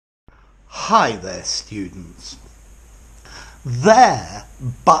Hi there, students. There,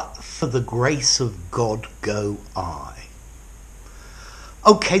 but for the grace of God go I.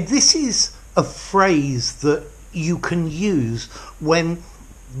 Okay, this is a phrase that you can use when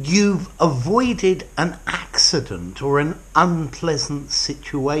you've avoided an accident or an unpleasant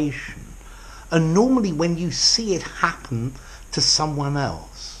situation, and normally when you see it happen to someone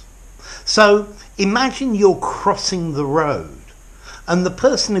else. So imagine you're crossing the road, and the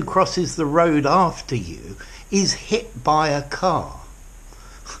person who crosses the road after you is hit by a car.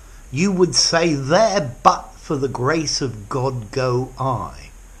 You would say, there but for the grace of God go I.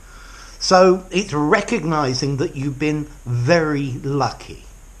 So it's recognizing that you've been very lucky.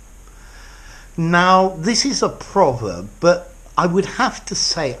 Now, this is a proverb, but I would have to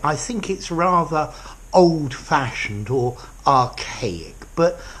say I think it's rather old-fashioned or archaic,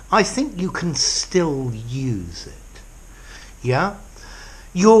 but I think you can still use it. Yeah?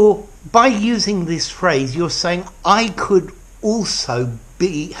 By using this phrase, you're saying, I could also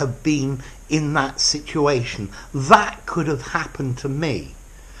have been in that situation. That could have happened to me,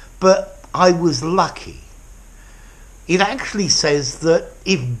 but I was lucky. It actually says that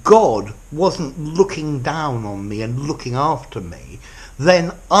if God wasn't looking down on me and looking after me,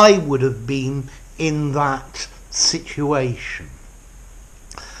 then I would have been in that situation.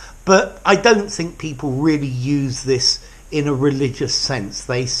 But I don't think people really use this in a religious sense.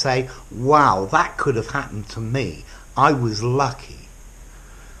 They say, wow, that could have happened to me. I was lucky.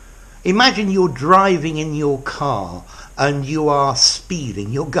 Imagine you're driving in your car and you are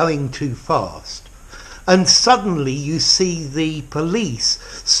speeding, you're going too fast, and suddenly you see the police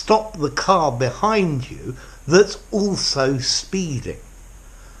stop the car behind you that's also speeding.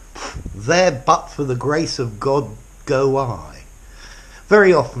 There but for the grace of God go I.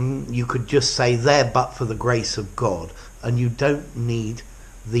 Very often you could just say, there but for the grace of God, and you don't need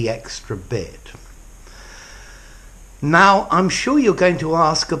the extra bit. Now, I'm sure you're going to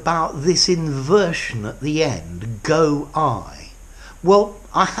ask about this inversion at the end, go I. Well,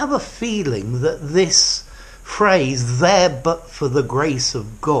 I have a feeling that this phrase, there but for the grace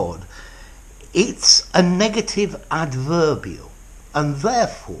of God, it's a negative adverbial, and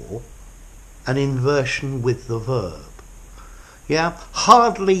therefore an inversion with the verb. Yeah,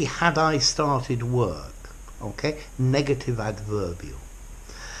 hardly had I started work. Okay, negative adverbial.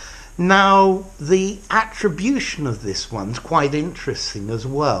 Now, the attribution of this one's quite interesting as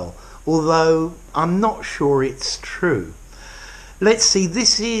well, although I'm not sure it's true. Let's see,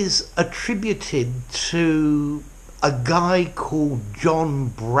 this is attributed to a guy called John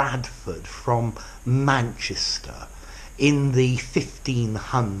Bradford from Manchester in the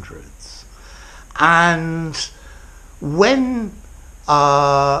 1500s. And when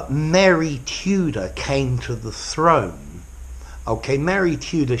Mary Tudor came to the throne. Okay, Mary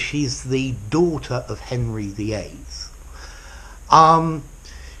Tudor, she's the daughter of Henry VIII.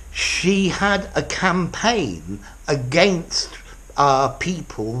 She had a campaign against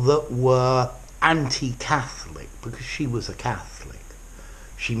people that were anti-Catholic, because she was a Catholic.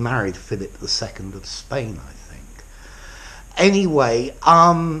 She married Philip II of Spain, I think. Anyway,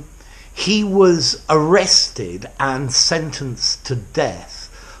 he was arrested and sentenced to death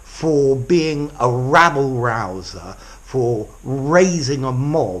for being a rabble-rouser, for raising a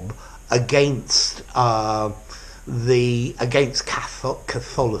mob against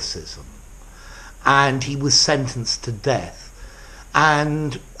Catholicism, and he was sentenced to death.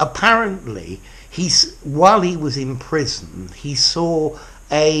 And apparently, while he was in prison, he saw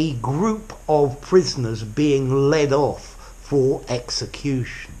a group of prisoners being led off for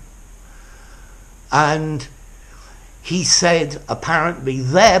execution. And he said, apparently,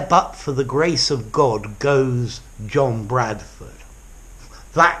 there but for the grace of God goes John Bradford.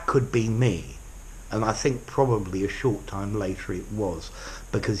 That could be me. And I think probably a short time later it was,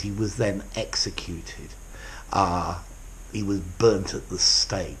 because he was then executed. He was burnt at the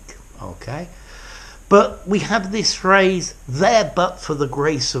stake. Okay? But we have this phrase, there but for the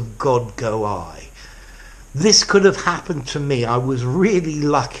grace of God go I. This could have happened to me. I was really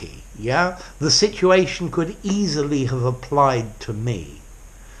lucky. Yeah, the situation could easily have applied to me.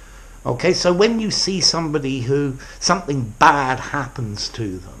 Okay, so when you see somebody who something bad happens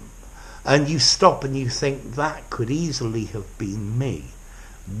to them, and you stop and you think that could easily have been me,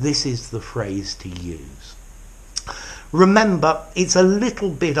 this is the phrase to use. Remember, it's a little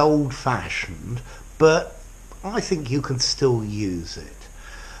bit old-fashioned, but I think you can still use it.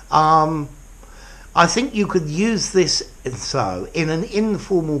 I think you could use this in an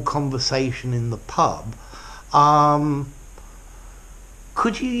informal conversation in the pub.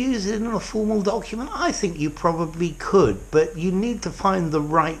 Could you use it in a formal document? I think you probably could, but you need to find the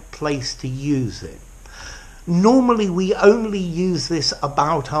right place to use it. Normally we only use this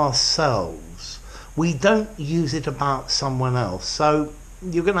about ourselves. We don't use it about someone else. So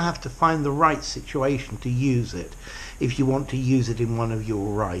you're going to have to find the right situation to use it if you want to use it in one of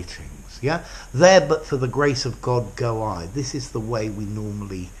your writings. Yeah? There but for the grace of God go I. This is the way we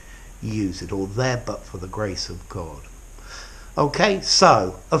normally use it. Or there but for the grace of God. Okay,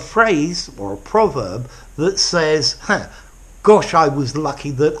 so a phrase or a proverb that says, gosh, I was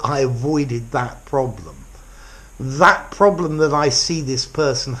lucky that I avoided that problem. That problem that I see this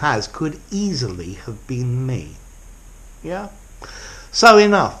person has could easily have been me. Yeah? So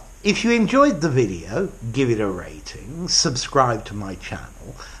enough. If you enjoyed the video, give it a rating, subscribe to my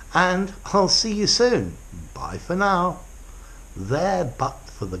channel, and I'll see you soon. Bye for now. There but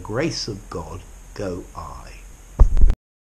for the grace of God go I.